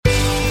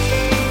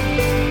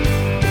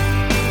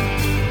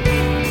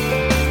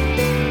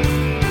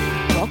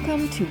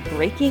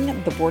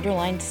Breaking the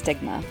Borderline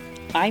Stigma.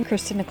 I'm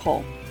Kristen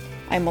Nicole.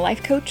 I'm a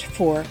life coach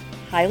for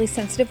highly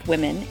sensitive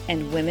women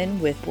and women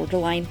with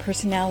borderline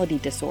personality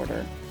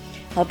disorder,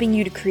 helping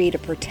you to create a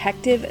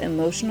protective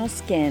emotional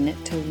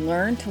skin to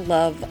learn to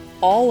love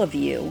all of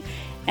you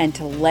and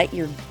to let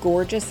your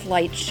gorgeous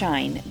light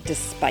shine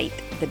despite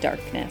the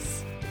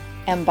darkness.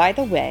 And by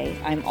the way,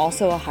 I'm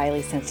also a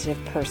highly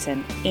sensitive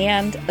person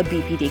and a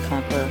BPD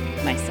conqueror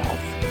myself.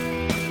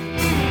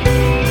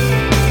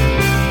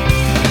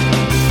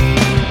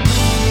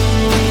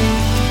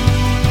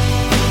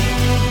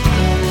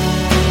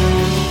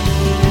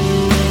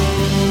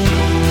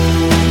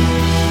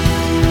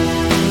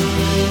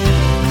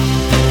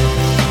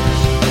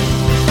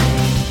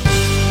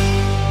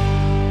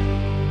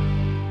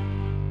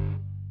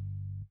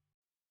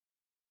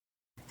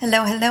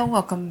 Hello,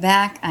 welcome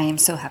back. I am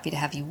so happy to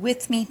have you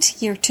with me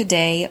here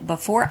today.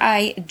 Before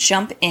I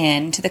jump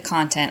into the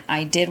content,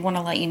 I did want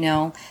to let you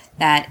know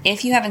that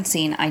if you haven't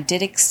seen, I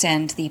did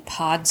extend the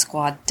Pod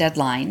Squad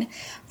deadline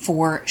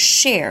for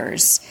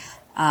shares.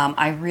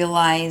 I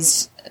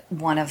realized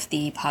one of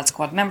the Pod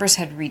Squad members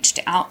had reached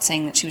out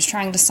saying that she was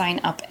trying to sign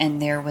up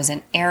and there was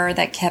an error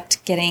that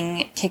kept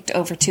getting kicked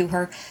over to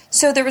her.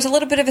 So there was a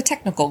little bit of a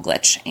technical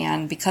glitch,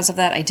 and because of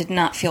that, I did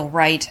not feel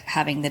right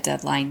having the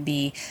deadline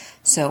be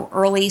so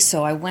early,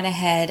 so I went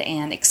ahead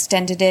and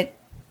extended it.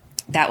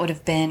 That would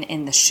have been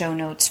in the show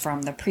notes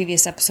from the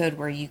previous episode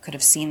where you could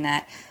have seen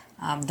that,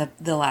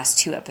 the last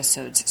two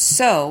episodes.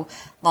 So,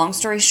 long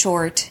story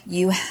short,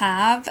 you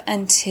have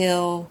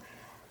until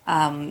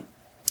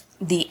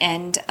the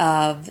end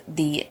of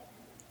the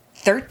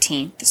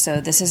 13th,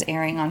 so this is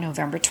airing on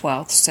November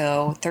 12th,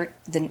 so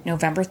the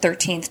November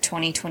 13th,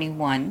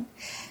 2021,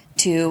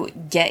 to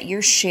get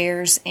your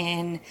shares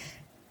in.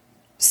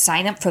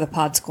 Sign up for the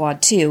Pod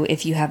Squad too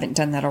if you haven't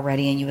done that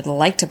already and you would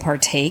like to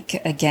partake.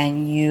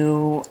 Again,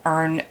 you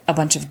earn a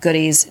bunch of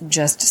goodies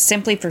just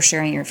simply for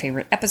sharing your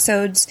favorite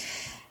episodes.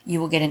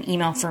 You will get an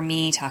email from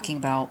me talking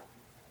about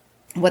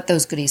what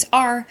those goodies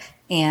are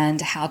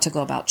and how to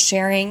go about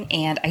sharing.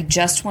 And I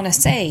just want to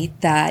say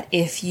that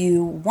if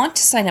you want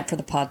to sign up for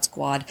the Pod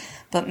Squad,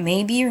 but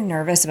maybe you're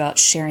nervous about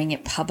sharing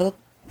it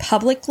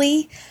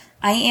publicly,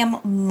 I am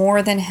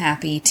more than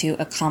happy to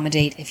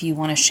accommodate if you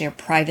want to share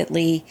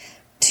privately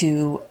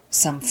to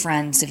some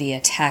friends via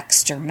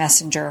text or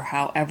messenger,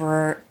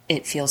 however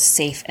it feels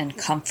safe and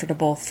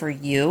comfortable for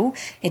you.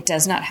 It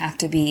does not have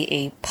to be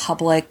a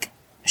public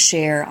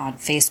share on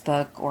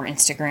Facebook or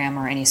Instagram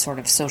or any sort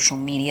of social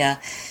media.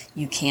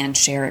 You can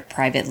share it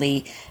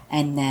privately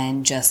and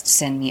then just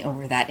send me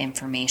over that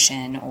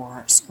information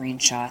or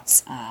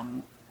screenshots.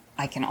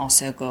 I can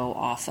also go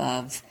off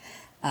of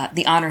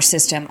the honor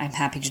system. I'm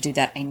happy to do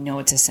that. I know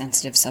it's a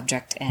sensitive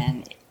subject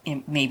and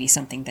it may be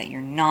something that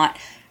you're not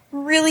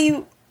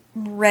really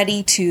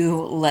ready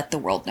to let the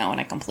world know,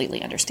 and I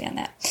completely understand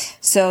that.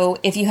 So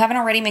if you haven't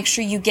already, make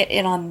sure you get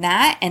in on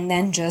that and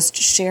then just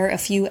share a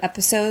few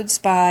episodes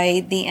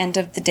by the end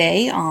of the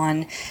day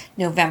on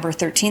November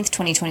 13th,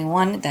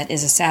 2021. That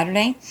is a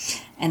Saturday.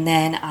 And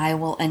then I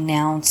will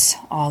announce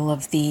all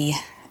of the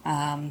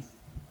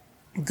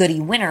goodie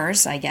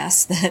winners, I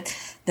guess,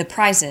 the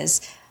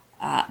prizes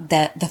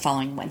the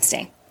following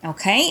Wednesday.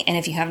 Okay, and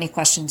if you have any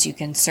questions, you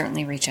can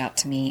certainly reach out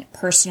to me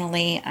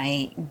personally.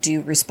 I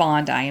do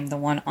respond. I am the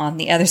one on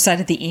the other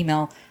side of the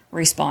email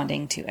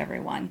responding to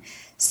everyone.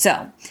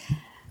 So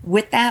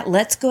with that,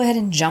 let's go ahead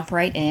and jump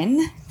right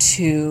in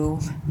to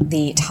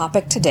the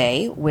topic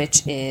today,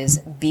 which is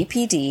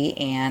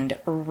BPD and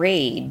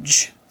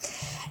rage.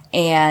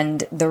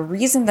 And the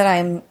reason that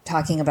I'm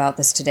talking about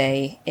this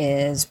today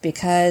is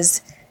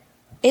because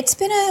it's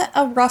been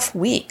a rough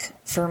week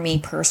for me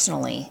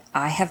personally.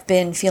 I have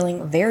been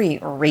feeling very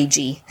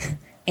ragey,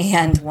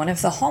 and one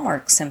of the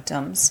hallmark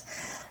symptoms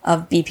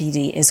of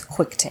BPD is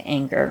quick to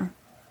anger,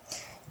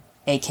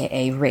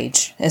 aka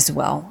rage as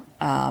well.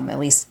 At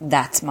least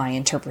that's my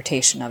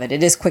interpretation of it.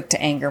 It is quick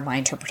to anger. My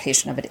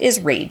interpretation of it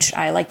is rage.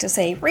 I like to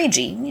say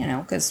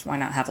ragey, because why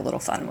not have a little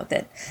fun with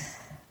it?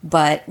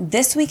 But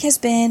this week has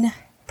been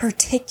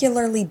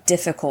particularly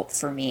difficult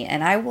for me,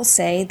 and I will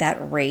say that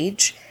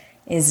rage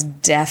is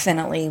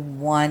definitely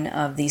one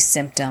of the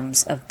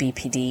symptoms of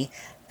BPD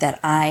that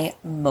I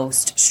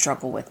most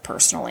struggle with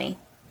personally.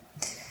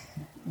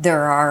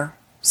 There are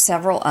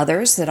several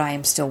others that I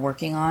am still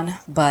working on,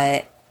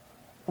 but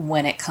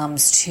when it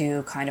comes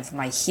to kind of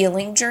my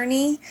healing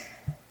journey,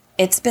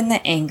 it's been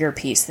the anger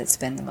piece that's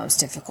been the most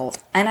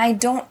difficult. And I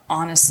don't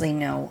honestly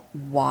know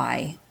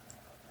why.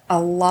 A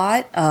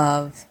lot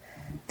of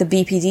the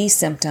BPD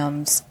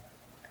symptoms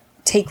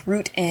take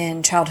root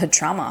in childhood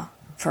trauma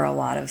for a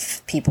lot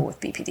of people with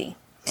BPD.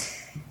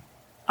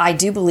 I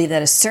do believe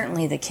that is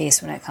certainly the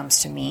case when it comes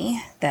to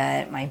me,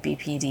 that my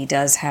BPD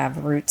does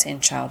have roots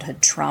in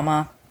childhood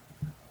trauma.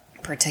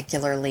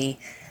 Particularly,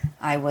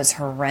 I was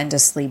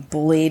horrendously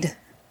bullied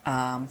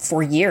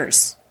for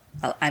years.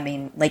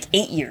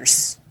 8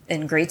 years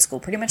in grade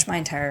school, pretty much my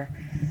entire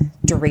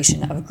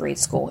duration of grade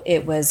school.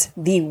 It was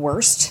the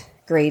worst,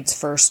 grades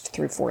 1st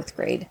through 4th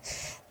grade.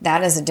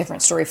 That is a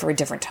different story for a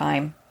different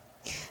time.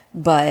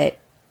 But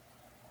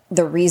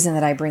the reason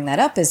that I bring that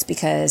up is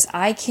because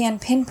I can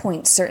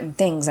pinpoint certain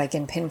things. I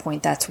can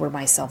pinpoint that's where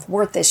my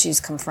self-worth issues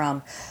come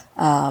from.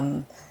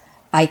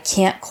 I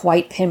can't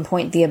quite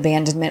pinpoint the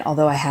abandonment,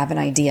 although I have an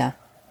idea.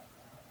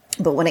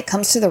 But when it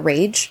comes to the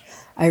rage,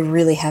 I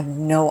really have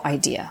no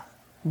idea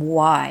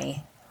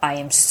why I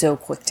am so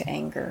quick to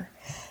anger.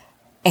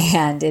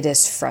 And it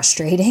is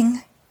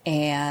frustrating,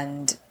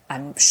 and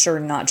I'm sure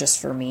not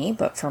just for me,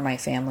 but for my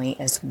family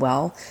as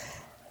well.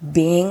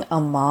 Being a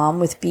mom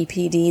with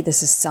BPD,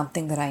 this is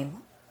something that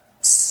I'm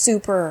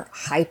super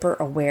hyper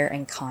aware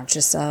and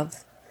conscious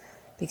of,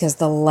 because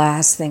the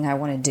last thing I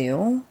want to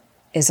do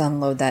is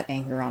unload that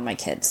anger on my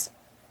kids.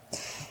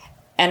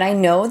 And I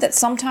know that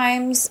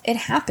sometimes it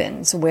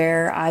happens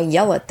where I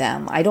yell at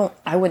them.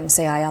 I wouldn't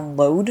say I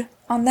unload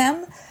on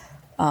them,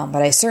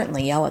 but I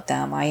certainly yell at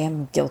them. I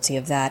am guilty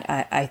of that.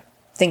 I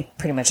think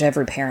pretty much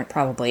every parent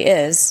probably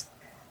is.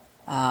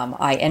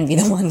 I envy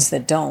the ones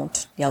that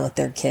don't yell at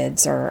their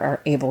kids or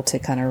are able to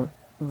kind of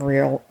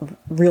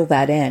reel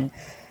that in.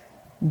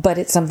 But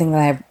it's something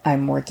that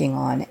I'm working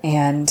on.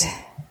 And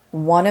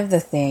one of the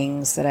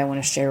things that I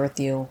want to share with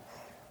you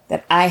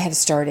that I have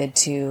started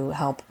to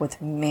help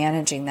with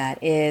managing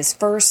that is,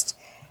 first,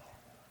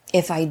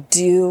 if I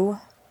do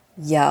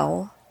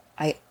yell,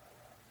 I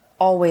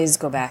always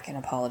go back and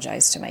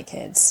apologize to my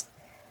kids.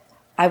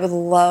 I would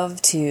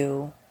love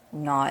to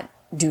not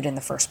do it in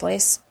the first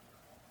place.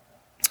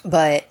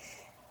 But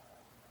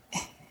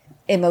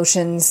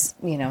emotions,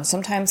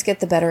 sometimes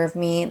get the better of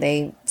me.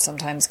 They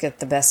sometimes get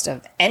the best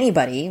of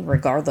anybody,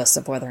 regardless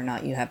of whether or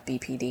not you have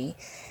BPD.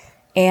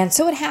 And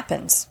so it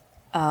happens.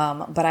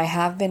 But I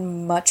have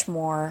been much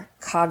more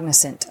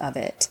cognizant of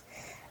it.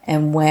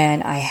 And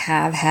when I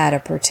have had a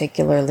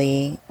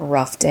particularly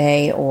rough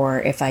day,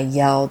 or if I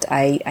yelled,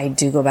 I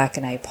do go back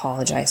and I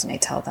apologize and I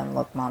tell them,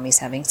 look, mommy's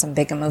having some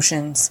big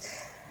emotions.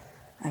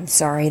 I'm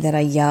sorry that I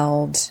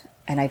yelled.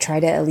 And I try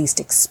to at least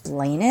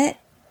explain it,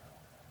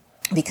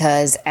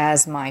 because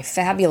as my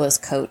fabulous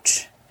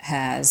coach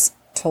has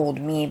told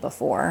me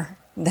before,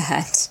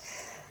 that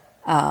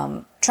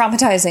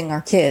traumatizing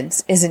our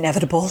kids is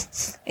inevitable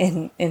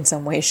in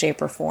some way,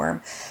 shape, or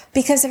form,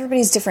 because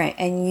everybody's different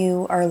and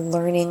you are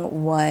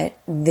learning what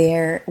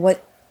their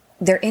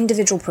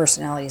individual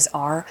personalities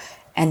are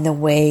and the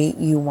way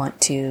you want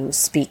to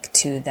speak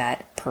to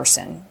that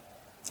person.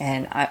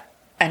 And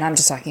I'm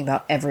just talking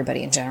about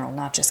everybody in general,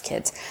 not just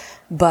kids.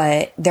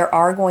 But there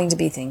are going to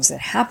be things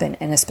that happen,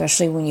 and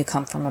especially when you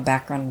come from a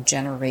background of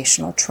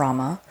generational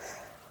trauma,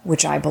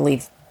 which I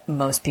believe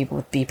most people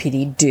with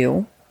BPD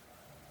do.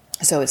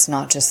 So it's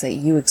not just that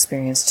you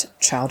experienced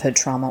childhood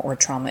trauma or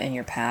trauma in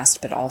your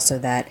past, but also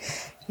that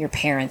your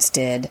parents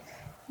did,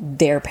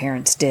 their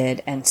parents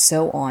did, and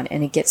so on.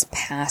 And it gets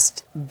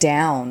passed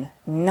down,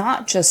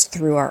 not just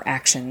through our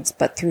actions,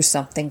 but through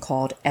something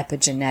called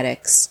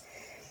epigenetics.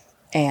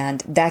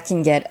 And that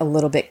can get a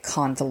little bit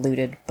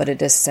convoluted, but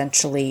it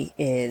essentially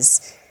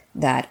is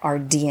that our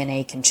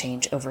DNA can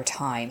change over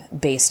time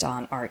based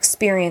on our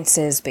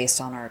experiences, based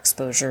on our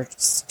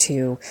exposures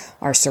to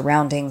our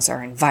surroundings,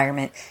 our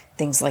environment,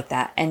 things like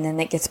that. And then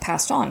it gets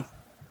passed on.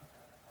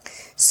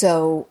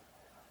 So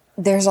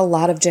there's a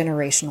lot of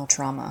generational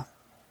trauma,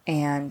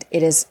 and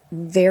it is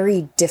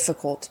very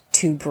difficult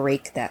to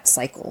break that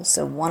cycle.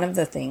 So one of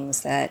the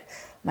things that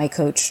my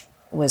coach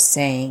was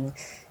saying,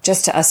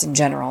 just to us in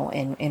general,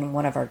 in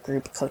one of our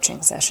group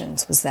coaching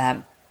sessions, was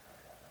that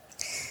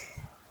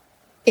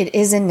it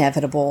is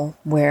inevitable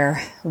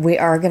where we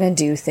are going to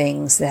do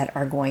things that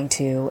are going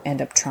to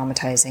end up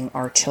traumatizing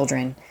our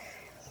children,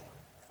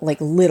 like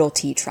little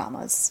t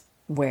traumas,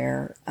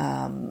 where,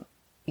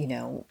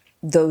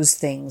 those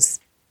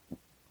things,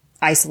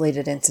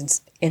 isolated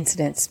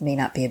incidents may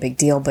not be a big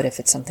deal, but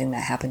if it's something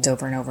that happens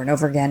over and over and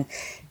over again,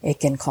 it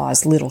can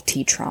cause little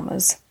t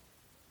traumas.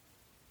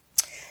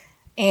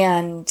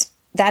 And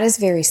that is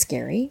very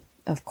scary,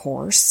 of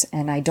course,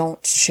 and I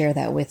don't share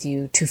that with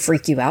you to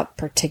freak you out,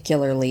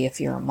 particularly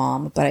if you're a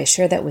mom, but I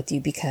share that with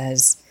you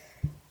because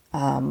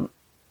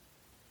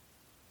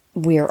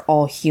we are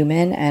all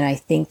human, and I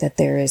think that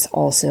there is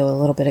also a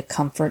little bit of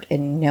comfort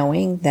in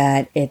knowing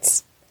that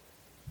it's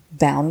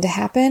bound to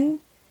happen.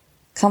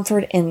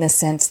 Comfort in the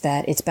sense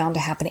that it's bound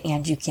to happen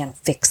and you can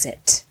fix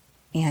it,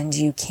 and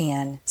you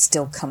can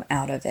still come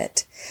out of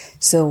it.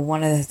 So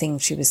one of the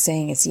things she was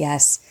saying is,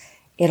 yes,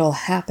 it'll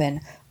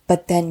happen,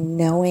 but then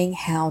knowing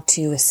how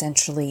to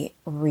essentially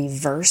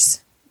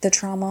reverse the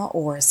trauma,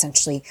 or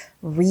essentially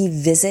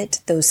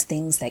revisit those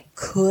things that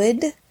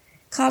could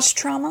cause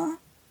trauma,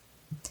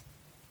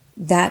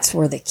 that's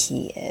where the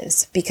key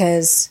is.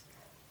 Because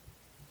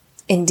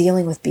in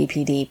dealing with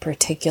BPD,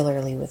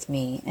 particularly with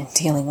me, and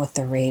dealing with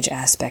the rage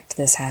aspect,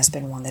 this has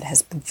been one that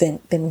has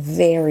been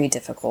very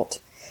difficult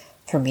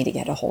for me to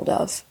get a hold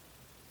of.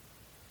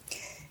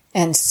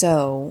 And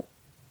so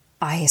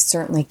I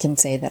certainly can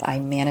say that I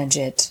manage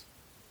it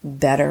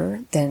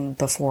better than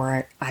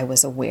before I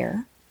was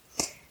aware.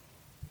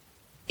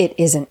 It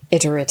is an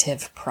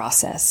iterative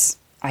process.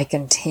 I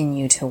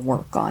continue to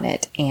work on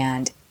it,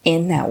 and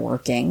in that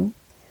working,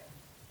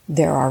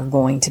 there are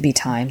going to be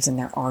times, and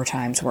there are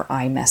times where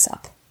I mess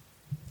up.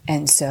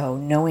 And so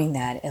knowing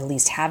that, at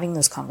least having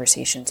those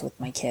conversations with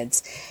my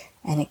kids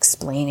and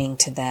explaining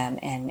to them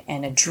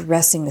and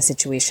addressing the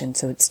situation,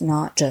 so it's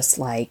not just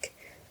like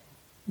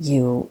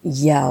you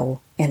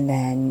yell and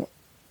then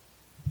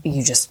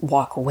you just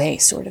walk away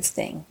sort of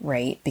thing,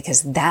 right?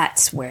 Because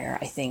that's where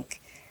I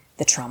think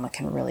the trauma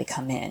can really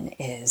come in,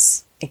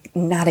 is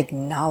not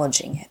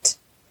acknowledging it,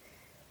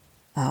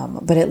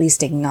 but at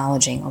least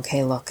acknowledging,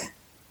 okay, look,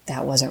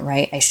 that wasn't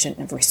right. I shouldn't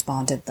have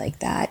responded like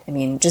that. I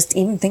mean, just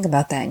even think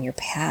about that in your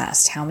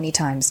past. How many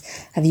times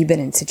have you been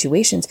in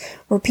situations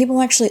where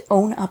people actually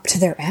own up to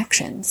their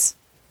actions?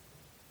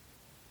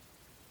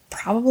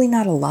 Probably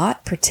not a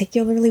lot,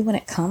 particularly when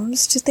it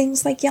comes to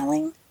things like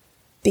yelling,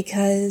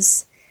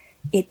 because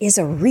it is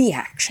a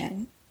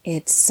reaction.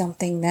 It's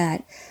something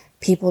that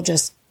people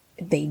just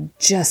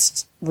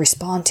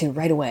respond to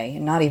right away,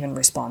 and not even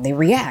respond. They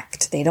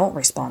react. They don't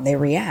respond. They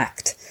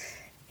react.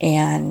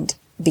 And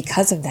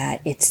because of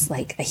that, it's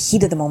like a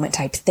heat of the moment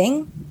type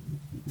thing.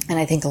 And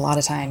I think a lot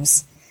of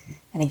times,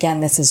 and again,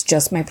 this is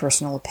just my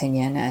personal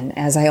opinion, and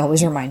as I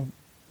always remind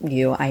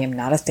you, I am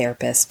not a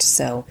therapist,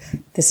 so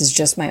this is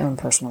just my own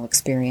personal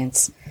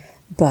experience.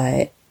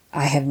 But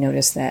I have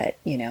noticed that,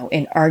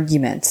 in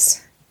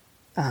arguments,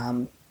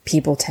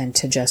 people tend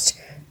to just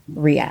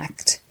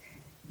react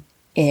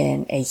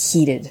in a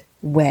heated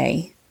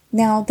way.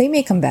 Now, they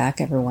may come back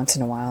every once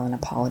in a while and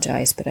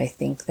apologize, but I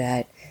think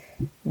that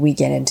we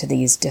get into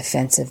these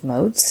defensive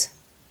modes,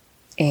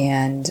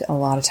 and a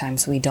lot of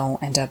times we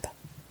don't end up,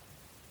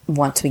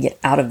 once we get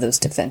out of those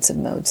defensive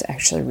modes,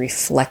 actually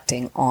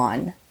reflecting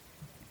on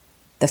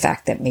the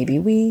fact that maybe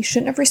we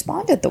shouldn't have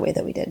responded the way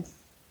that we did.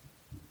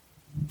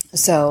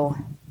 So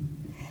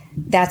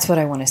that's what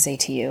I want to say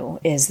to you,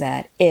 is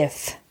that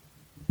if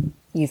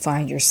you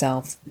find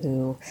yourself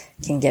who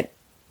can get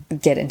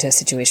into a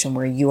situation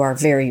where you are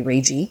very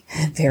ragey,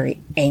 very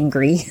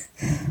angry,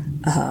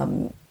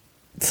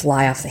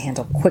 fly off the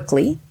handle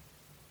quickly,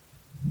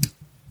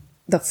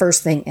 the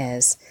first thing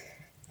is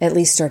at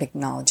least start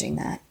acknowledging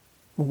that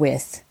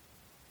with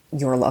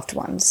your loved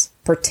ones,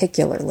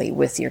 particularly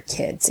with your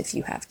kids if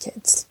you have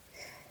kids,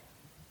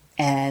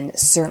 and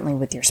certainly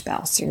with your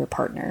spouse or your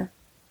partner.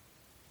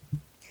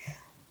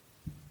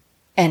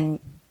 And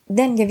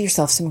then give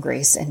yourself some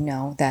grace and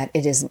know that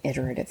it is an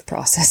iterative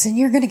process, and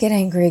you're going to get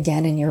angry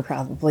again, and you're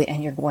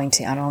going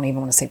to, I don't even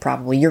want to say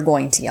probably, you're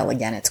going to yell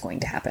again. It's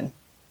going to happen.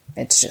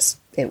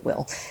 It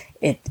will.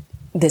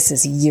 This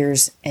is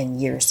years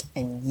and years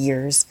and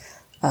years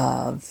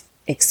of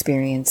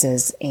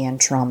experiences and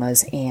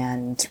traumas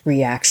and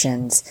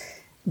reactions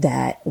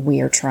that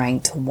we are trying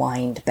to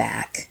wind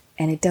back.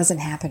 And it doesn't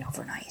happen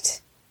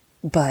overnight.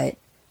 But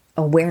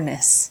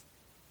awareness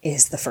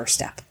is the first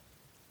step.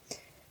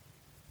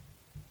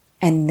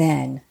 And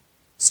then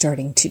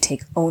starting to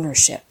take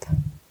ownership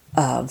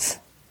of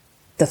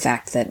the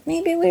fact that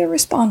maybe we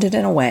responded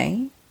in a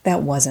way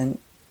that wasn't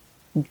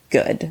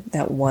good,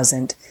 that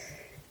wasn't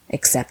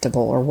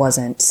acceptable, or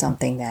wasn't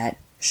something that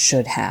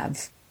should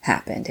have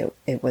happened.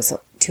 It was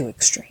too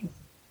extreme.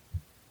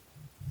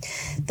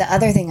 The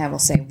other thing I will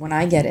say when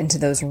I get into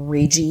those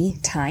ragey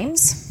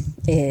times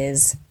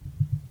is,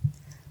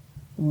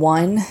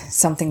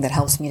 something that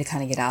helps me to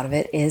kind of get out of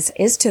it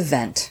is to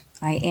vent.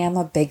 I am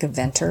a big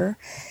venter,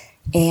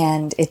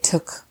 and it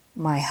took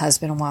my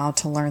husband a while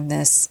to learn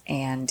this,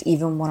 and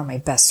even one of my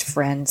best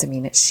friends,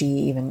 she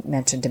even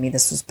mentioned to me,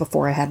 this was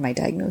before I had my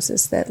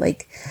diagnosis, that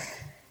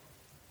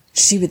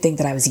she would think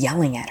that I was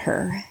yelling at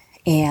her.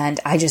 And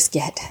I just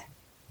get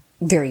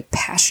very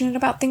passionate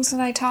about things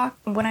when I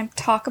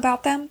talk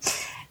about them.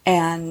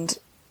 And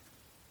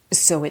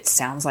so it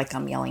sounds like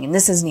I'm yelling. And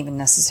this isn't even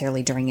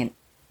necessarily during an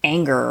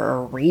anger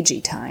or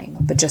ragey time,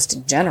 but just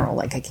in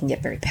general, I can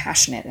get very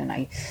passionate and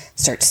I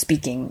start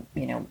speaking,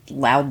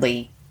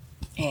 loudly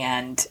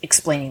and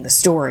explaining the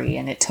story.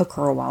 And it took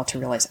her a while to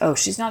realize, oh,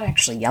 she's not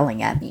actually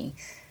yelling at me.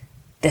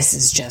 This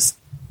is just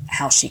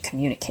how she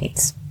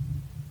communicates.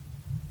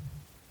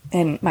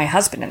 And my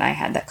husband and I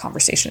had that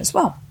conversation as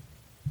well.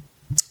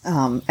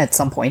 At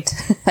some point,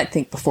 I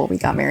think before we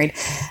got married,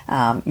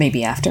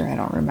 maybe after, I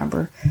don't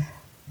remember.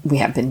 We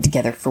have been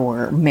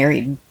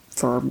married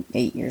for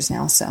 8 years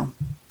now. So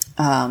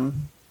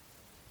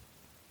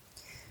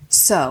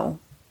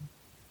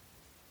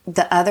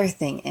the other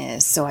thing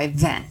is, so I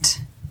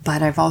vent,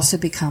 but I've also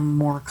become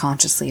more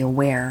consciously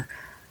aware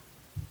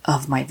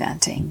of my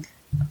venting.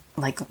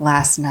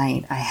 Last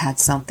night, I had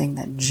something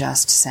that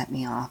just set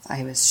me off.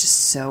 I was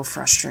just so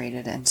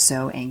frustrated and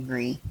so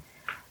angry.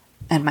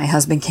 And my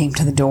husband came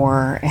to the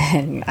door,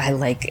 and I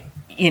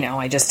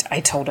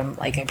told him,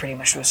 I pretty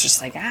much was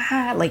just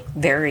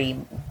very,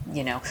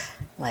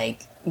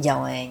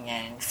 yelling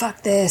and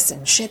fuck this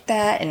and shit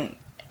that. And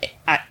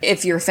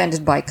if you're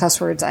offended by cuss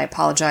words, I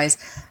apologize.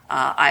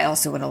 I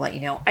also want to let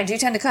you know, I do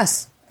tend to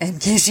cuss. In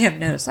case you haven't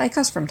noticed, I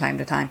cuss from time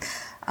to time.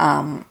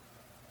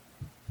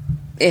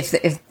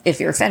 If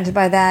you're offended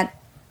by that,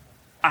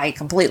 I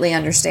completely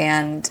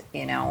understand.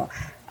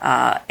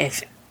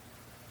 If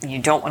you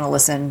don't want to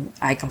listen,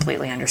 I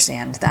completely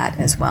understand that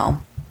as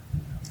well.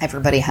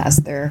 everybody has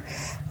their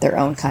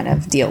own kind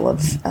of deal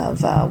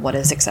of what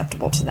is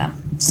acceptable to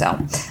them.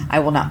 So I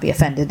will not be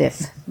offended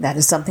if that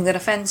is something that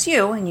offends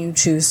you and you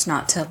choose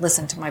not to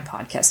listen to my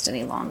podcast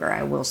any longer.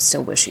 I will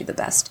still wish you the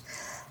best.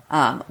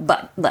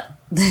 But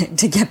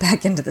to get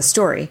back into the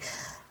story,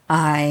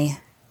 I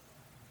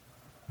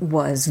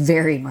was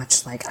very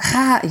much like,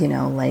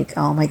 like,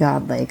 oh my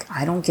God, like,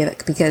 I don't get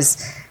it,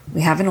 because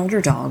we have an older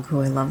dog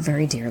who I love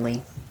very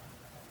dearly.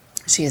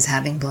 She is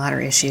having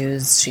bladder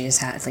issues. She's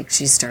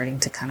starting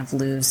to kind of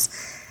lose,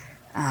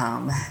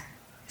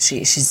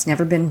 she's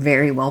never been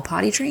very well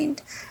potty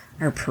trained.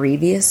 Our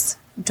previous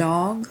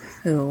dog,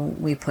 who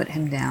we put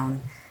him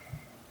down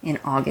in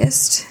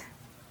August,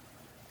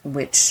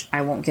 which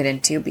I won't get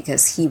into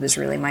because he was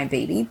really my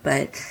baby,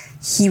 but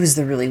he was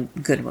the really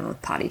good one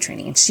with potty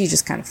training, and she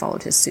just kind of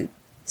followed his suit.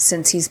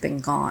 Since he's been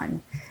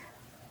gone,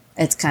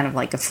 it's kind of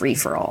like a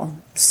free-for-all.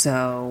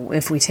 So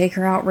if we take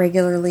her out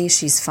regularly,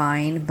 she's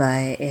fine,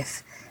 but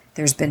if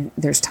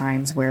there's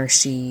times where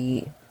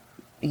she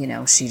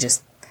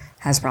just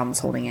has problems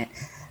holding it,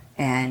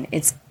 and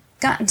it's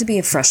gotten to be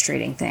a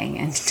frustrating thing,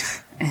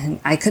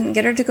 and I couldn't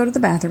get her to go to the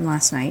bathroom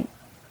last night,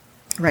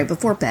 right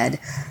before bed.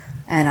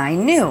 And I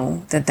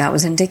knew that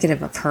was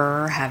indicative of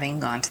her having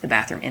gone to the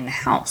bathroom in the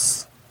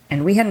house.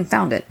 And we hadn't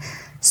found it.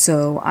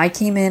 So I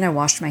came in, I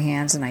washed my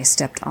hands, and I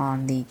stepped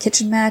on the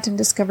kitchen mat and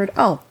discovered,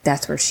 oh,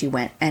 that's where she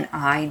went. And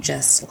I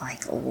just,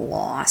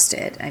 lost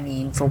it. I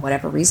mean, for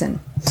whatever reason.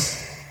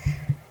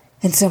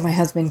 And so my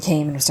husband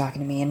came and was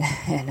talking to me.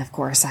 And of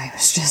course, I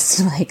was just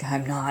like,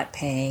 I'm not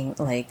paying,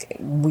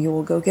 we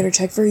will go get her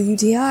checked for a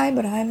UTI,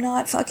 but I'm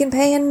not fucking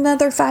paying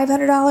another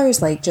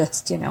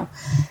 $500.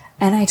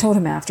 And I told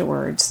him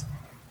afterwards,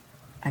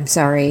 I'm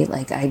sorry,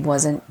 I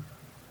wasn't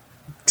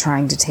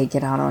trying to take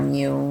it out on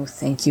you.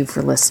 Thank you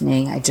for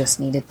listening. I just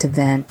needed to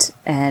vent.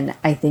 And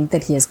I think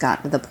that he has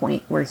gotten to the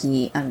point where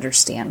he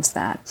understands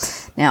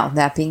that. Now,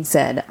 that being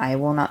said, I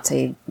will not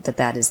say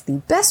that is the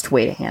best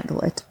way to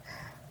handle it.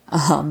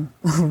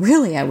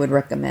 Really, I would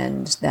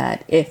recommend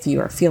that if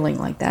you are feeling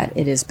like that,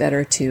 it is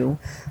better to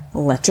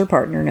let your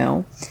partner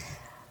know,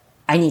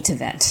 I need to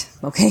vent,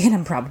 okay? And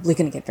I'm probably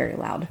going to get very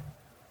loud.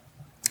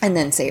 And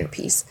then say your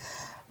piece.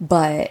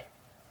 But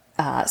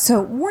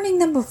so warning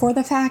them before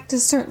the fact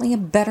is certainly a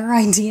better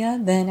idea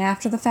than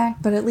after the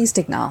fact, but at least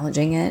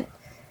acknowledging it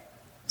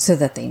so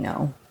that they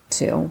know,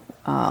 too,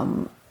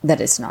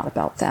 that it's not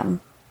about them.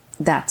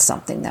 That's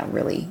something that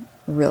really,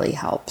 really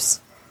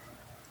helps.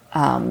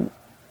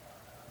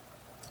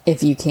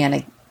 If you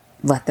can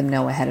let them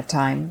know ahead of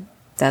time,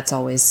 that's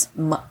always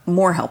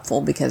more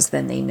helpful, because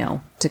then they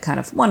know to kind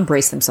of, one,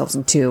 brace themselves,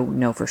 and two,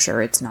 know for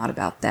sure it's not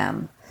about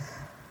them.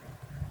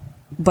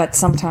 But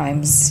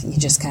sometimes you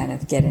just kind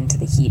of get into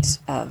the heat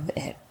of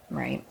it,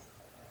 right?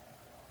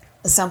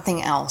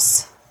 Something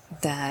else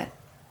that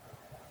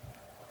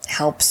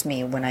helps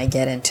me when I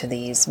get into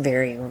these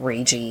very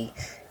ragey,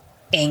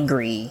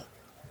 angry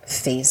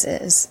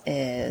phases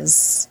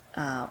is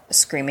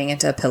screaming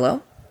into a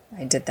pillow.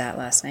 I did that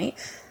last night.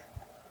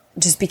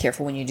 Just be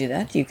careful when you do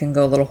that. You can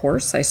go a little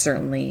hoarse. I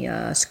certainly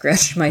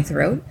scratched my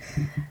throat.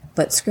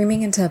 But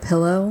screaming into a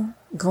pillow,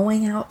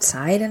 going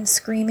outside and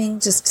screaming,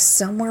 just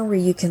somewhere where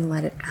you can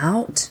let it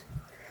out,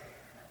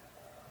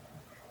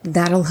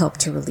 that'll help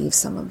to relieve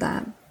some of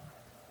that.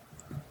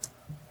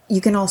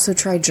 You can also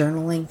try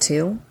journaling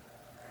too.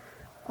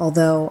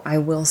 Although I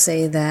will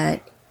say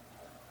that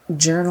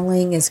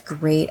journaling is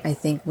great, I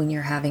think, when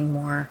you're having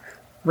more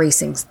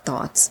racing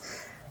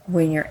thoughts.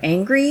 When you're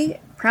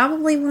angry,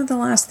 probably one of the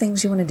last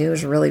things you want to do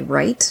is really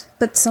write,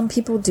 but some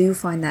people do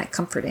find that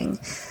comforting.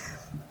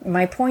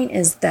 My point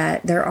is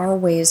that there are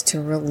ways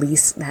to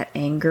release that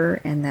anger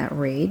and that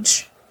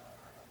rage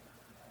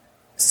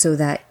so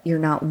that you're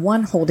not,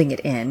 one, holding it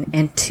in,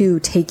 and two,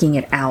 taking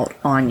it out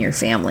on your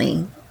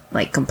family,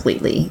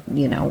 completely,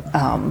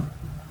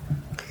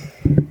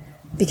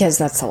 because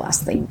that's the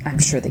last thing I'm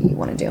sure that you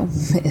want to do,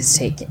 is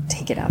take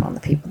it out on the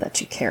people that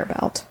you care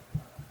about.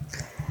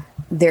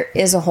 There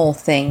is a whole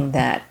thing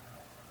that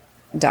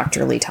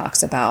Dr. Lee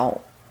talks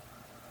about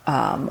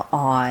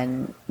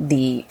on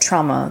the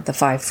trauma, the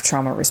 5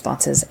 trauma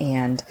responses,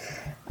 and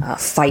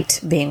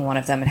fight being one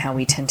of them, and how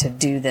we tend to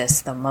do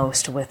this the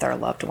most with our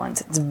loved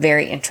ones. It's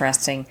very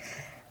interesting.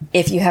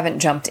 If you haven't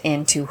jumped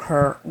into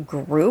her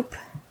group,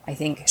 I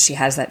think she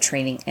has that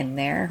training in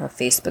there, her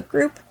Facebook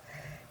group.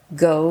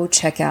 Go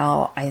check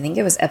out, I think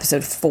it was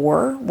episode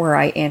 4 where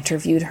I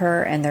interviewed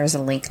her, and there's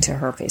a link to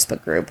her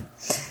Facebook group.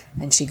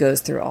 And she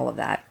goes through all of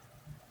that.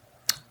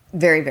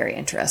 Very, very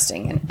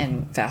interesting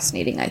and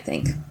fascinating, I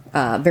think.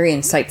 Very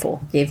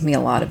insightful. Gave me a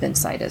lot of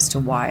insight as to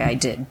why I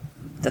did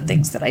the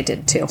things that I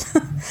did too.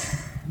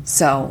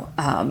 So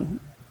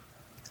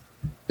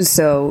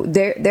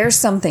there's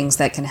some things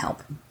that can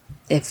help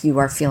if you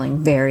are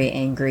feeling very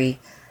angry,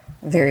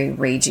 very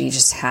ragey,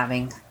 just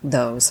having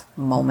those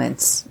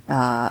moments.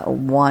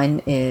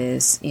 One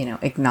is,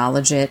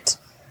 acknowledge it,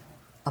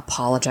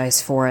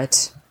 apologize for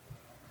it,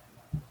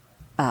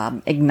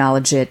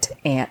 acknowledge it,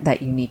 and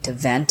that you need to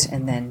vent,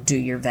 and then do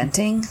your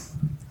venting.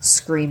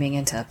 Screaming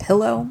into a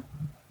pillow.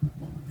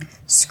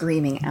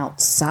 screaming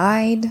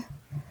outside,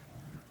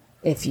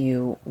 if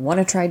you want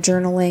to try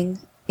journaling,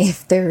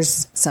 if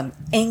there's some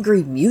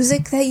angry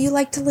music that you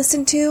like to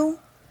listen to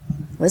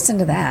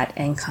that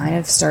and kind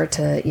of start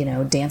to,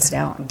 dance it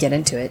out and get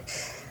into it.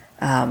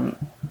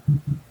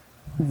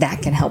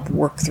 That can help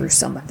work through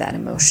some of that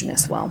emotion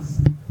as well.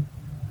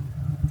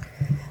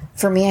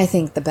 For me, I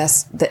think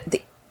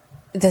the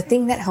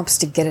thing that helps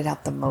to get it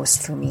out the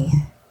most for me,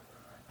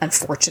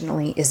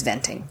 unfortunately, is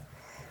venting.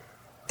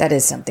 That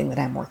is something that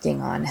I'm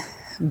working on,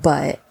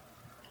 but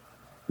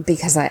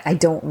because I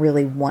don't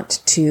really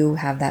want to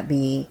have that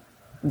be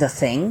the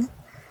thing,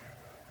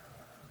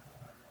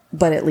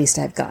 but at least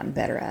I've gotten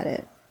better at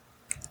it.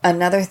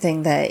 Another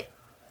thing that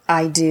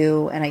I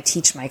do and I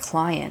teach my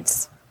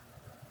clients,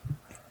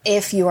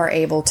 if you are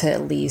able to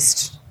at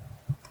least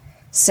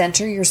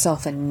center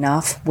yourself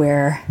enough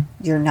where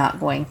you're not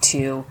going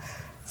to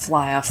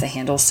fly off the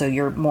handle, so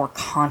you're more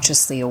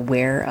consciously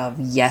aware of,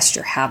 yes,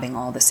 you're having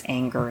all this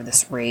anger,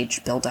 this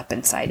rage build up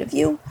inside of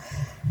you,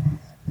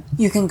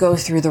 you can go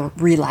through the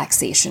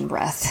relaxation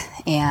breath.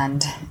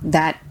 And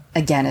that,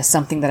 again, is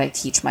something that I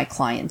teach my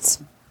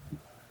clients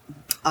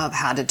of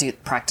how to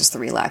practice the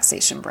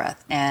relaxation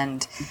breath.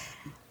 And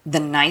the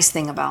nice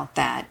thing about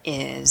that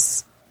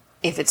is,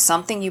 if it's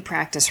something you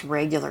practice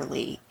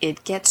regularly,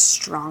 it gets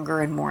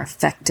stronger and more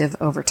effective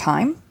over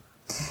time,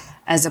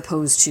 as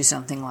opposed to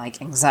something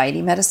like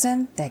anxiety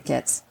medicine that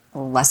gets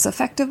less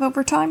effective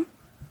over time.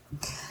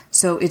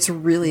 So it's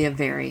really a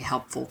very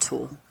helpful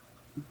tool.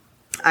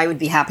 I would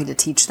be happy to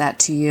teach that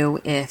to you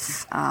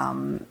if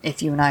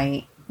you and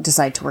I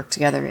decide to work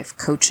together, if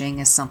coaching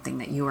is something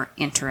that you are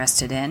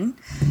interested in.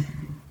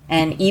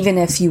 And even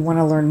if you want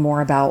to learn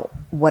more about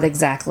what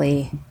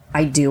exactly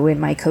I do in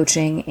my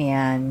coaching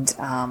and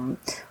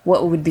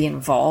what would be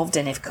involved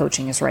and if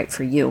coaching is right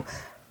for you,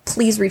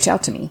 please reach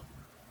out to me.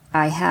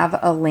 I have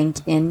a link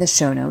in the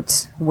show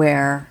notes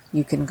where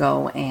you can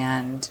go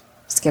and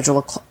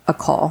schedule a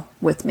call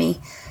with me.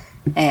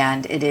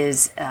 And it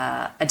is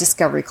a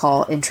discovery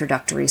call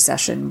introductory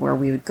session where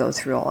we would go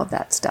through all of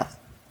that stuff.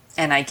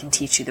 And I can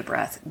teach you the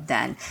breath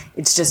then.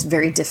 It's just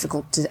very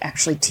difficult to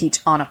actually teach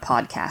on a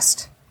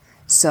podcast.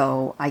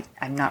 So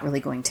I'm not really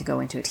going to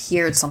go into it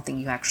here. It's something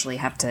you actually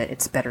have to,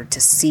 it's better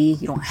to see.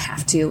 You don't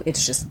have to.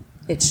 It's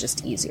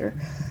just easier.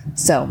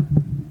 So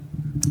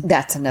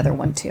that's another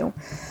one too.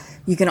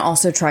 You can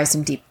also try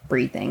some deep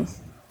breathing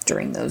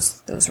during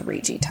those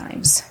ragey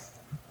times.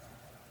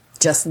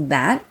 Just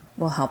that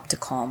will help to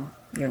calm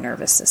your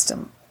nervous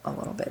system a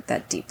little bit,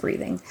 that deep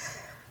breathing.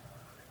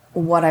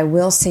 What I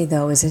will say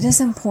though is it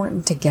is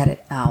important to get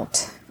it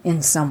out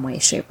in some way,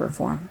 shape, or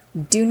form.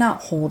 Do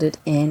not hold it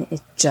in.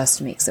 It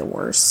just makes it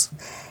worse.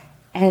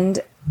 And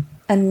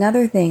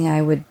another thing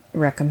I would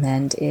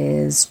recommend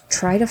is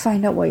try to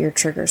find out what your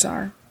triggers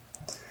are.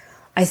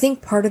 I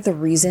think part of the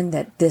reason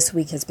that this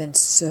week has been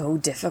so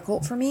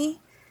difficult for me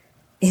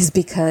is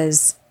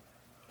because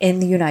in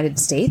the United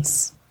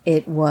States,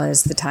 it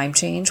was the time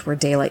change where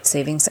daylight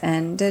savings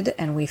ended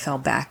and we fell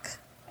back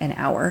an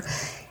hour.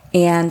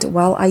 And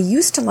while I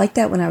used to like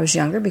that when I was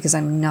younger because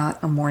I'm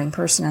not a morning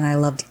person and I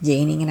loved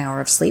gaining an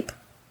hour of sleep,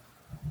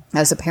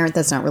 as a parent,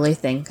 that's not really a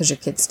thing because your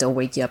kids still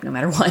wake you up no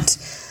matter what.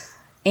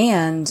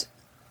 And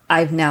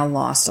I've now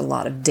lost a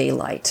lot of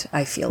daylight,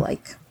 I feel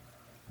like.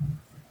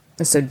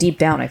 So deep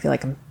down, I feel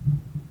like I'm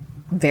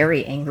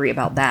very angry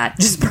about that,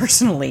 just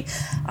personally.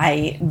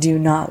 I do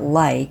not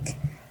like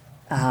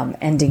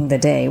ending the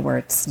day where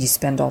you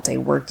spend all day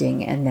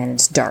working and then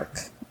it's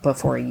dark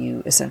before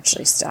you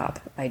essentially stop.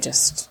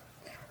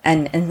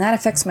 And that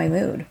affects my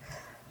mood.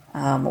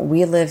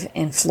 We live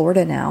in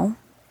Florida now.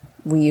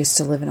 We used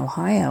to live in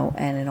Ohio,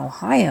 and in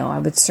Ohio, I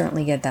would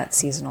certainly get that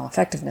seasonal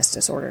affectiveness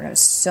disorder. And it was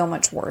so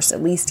much worse.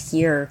 At least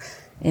here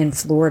in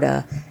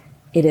Florida,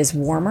 it is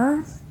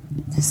warmer.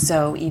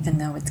 So even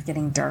though it's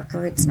getting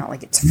darker, it's not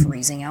like it's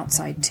freezing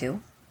outside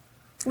too,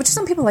 which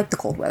some people like the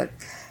cold weather.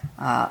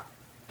 I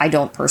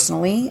don't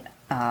personally.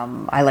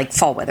 I like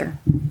fall weather,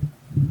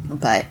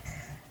 but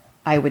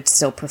I would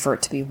still prefer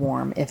it to be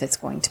warm if it's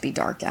going to be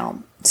dark out.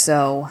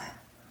 So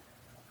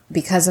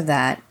because of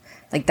that,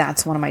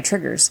 that's one of my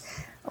triggers.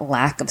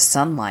 Lack of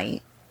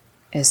sunlight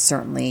is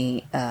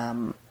certainly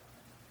a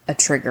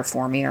trigger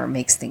for me, or it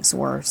makes things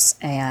worse.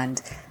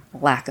 And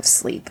lack of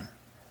sleep.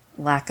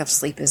 Lack of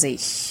sleep is a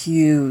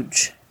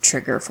huge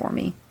trigger for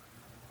me.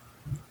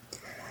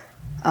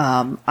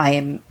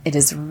 It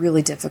is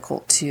really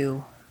difficult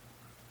to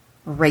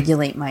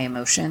regulate my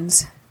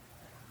emotions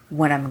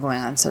when I'm going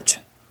on such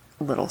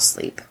little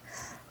sleep.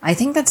 I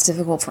think that's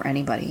difficult for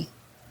anybody,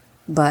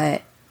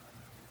 but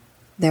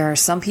there are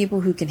some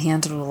people who can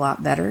handle it a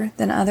lot better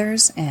than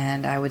others,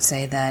 and I would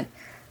say that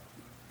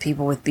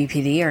people with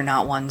BPD are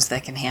not ones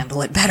that can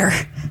handle it better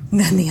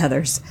than the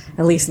others,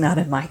 at least not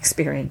in my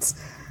experience.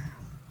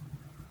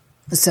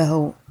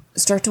 So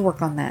start to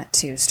work on that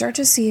too. Start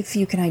to see if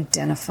you can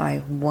identify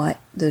what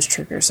those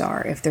triggers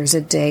are. If there's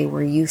a day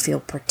where you feel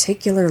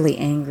particularly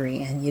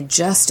angry and you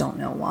just don't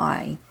know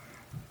why,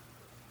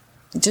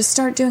 just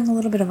start doing a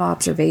little bit of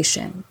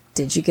observation.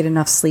 Did you get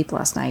enough sleep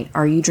last night?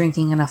 Are you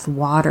drinking enough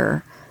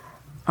water?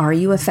 Are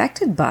you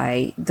affected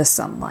by the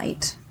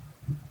sunlight?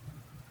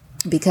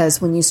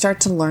 Because when you start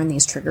to learn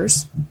these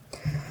triggers,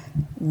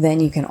 then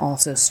you can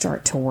also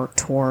start to work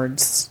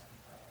towards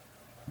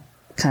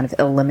kind of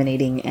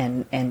eliminating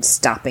and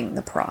stopping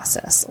the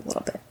process a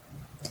little bit.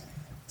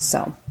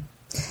 So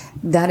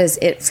that is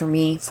it for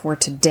me for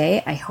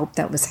today. I hope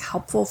that was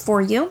helpful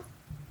for you.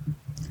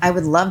 I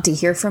would love to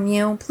hear from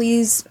you.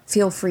 Please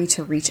feel free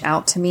to reach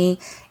out to me.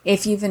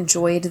 If you've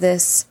enjoyed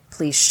this,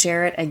 please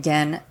share it.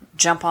 Again,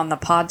 jump on the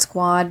Pod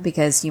Squad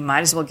because you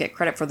might as well get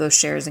credit for those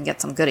shares and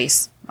get some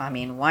goodies. I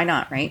mean, why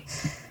not, right?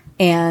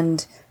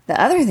 And the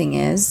other thing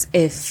is,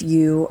 if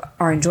you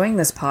are enjoying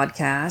this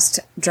podcast,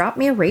 drop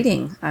me a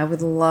rating. I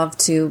would love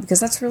to, because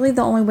that's really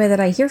the only way that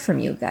I hear from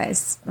you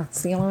guys.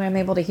 That's the only way I'm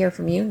able to hear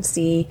from you and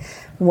see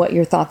what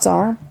your thoughts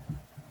are,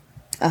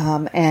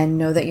 and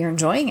know that you're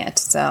enjoying it.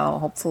 So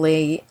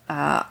hopefully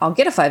I'll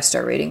get a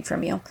 5-star rating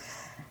from you.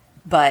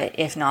 But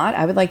if not,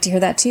 I would like to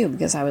hear that too,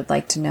 because I would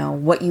like to know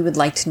what you would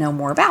like to know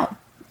more about,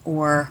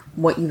 or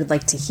what you would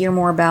like to hear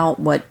more about,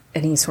 what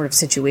any sort of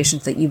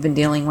situations that you've been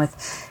dealing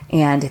with.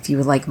 And if you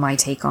would like my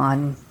take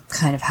on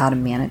kind of how to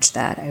manage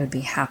that, I would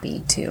be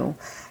happy to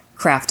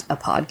craft a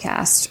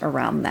podcast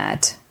around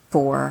that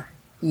for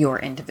your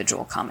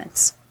individual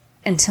comments.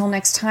 Until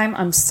next time,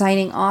 I'm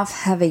signing off.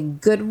 Have a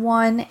good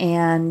one,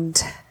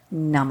 and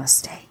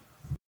namaste.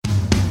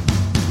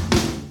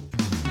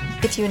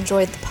 If you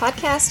enjoyed the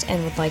podcast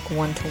and would like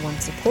one-to-one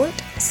support,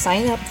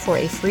 sign up for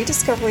a free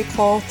discovery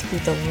call through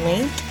the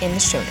link in the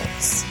show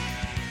notes.